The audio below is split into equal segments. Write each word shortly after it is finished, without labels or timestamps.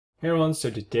Hey everyone, so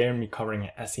today I'm covering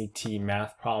an SAT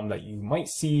math problem that you might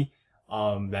see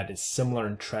that is similar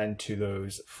in trend to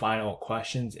those final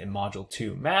questions in Module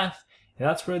 2 Math. And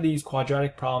that's where these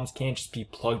quadratic problems can't just be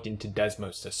plugged into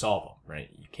Desmos to solve them,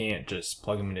 right? You can't just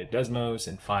plug them into Desmos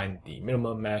and find the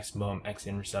minimum, maximum,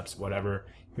 x-intercepts, whatever.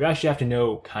 You actually have to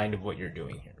know kind of what you're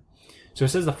doing here. So it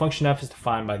says the function f is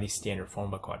defined by the standard form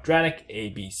of a quadratic. A,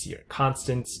 B, C are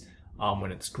constants.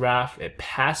 When it's graph, it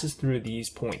passes through these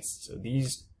points. So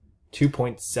these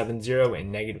 2.70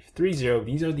 and -30,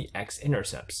 these are the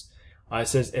x-intercepts. It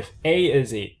says if a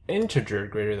is an integer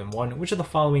greater than 1, which of the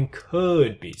following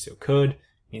could be? So could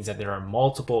means that there are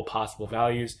multiple possible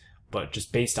values, but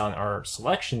just based on our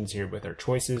selections here with our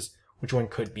choices, which one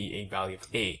could be a value of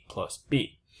a plus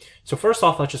b? So first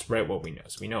off, let's just write what we know.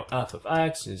 So we know f of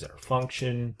x is our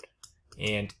function,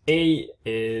 and a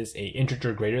is an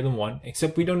integer greater than 1,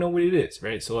 except we don't know what it is,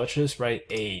 right? So let's just write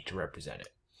a to represent it.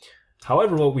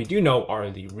 However, what we do know are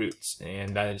the roots,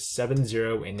 and that is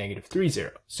 70 and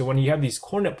 -30. So when you have these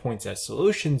coordinate points as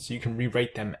solutions, you can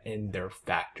rewrite them in their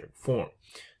factored form.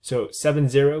 So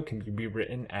 70 can be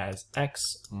rewritten as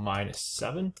x minus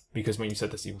 7, because when you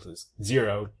set this equal to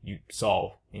 0, you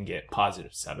solve and get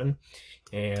positive 7.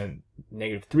 And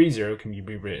 -30 can be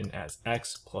rewritten as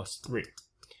x plus 3.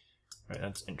 Right,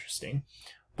 that's interesting.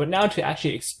 But now to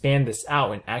actually expand this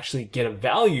out and actually get a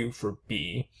value for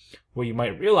b, what you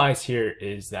might realize here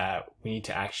is that we need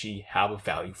to actually have a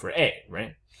value for a,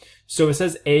 right? So it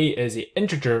says a is an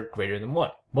integer greater than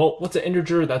 1. Well, what's an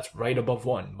integer that's right above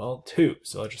 1? Well, 2.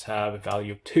 So let's just have a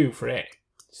value of 2 for a.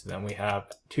 So then we have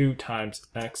 2 times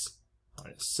x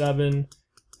minus 7,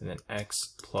 and then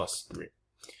x plus 3.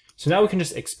 So now we can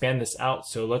just expand this out.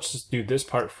 So let's just do this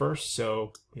part first.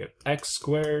 So we have x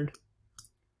squared,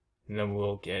 and then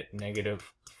we'll get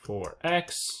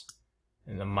 -4x,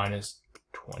 and then minus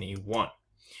 21.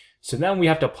 So then we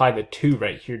have to apply the 2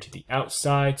 right here to the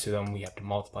outside. So then we have to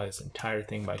multiply this entire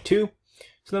thing by 2.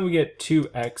 So then we get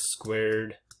 2x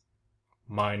squared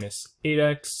minus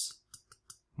 8x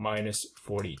minus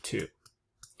 42.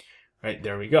 Right,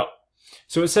 there we go.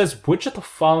 So it says, which of the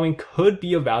following could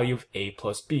be a value of a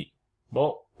plus b?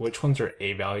 Well, which ones are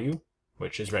a value,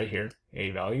 which is right here,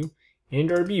 a value,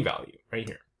 and our b value right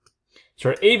here. So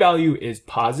our a value is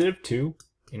positive 2,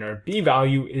 and our b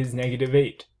value is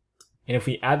 -8. And if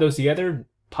we add those together,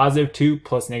 positive 2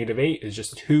 plus -8 is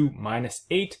just 2 minus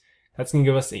 8. That's going to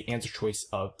give us the answer choice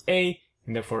of a,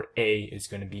 and therefore a is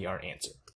going to be our answer.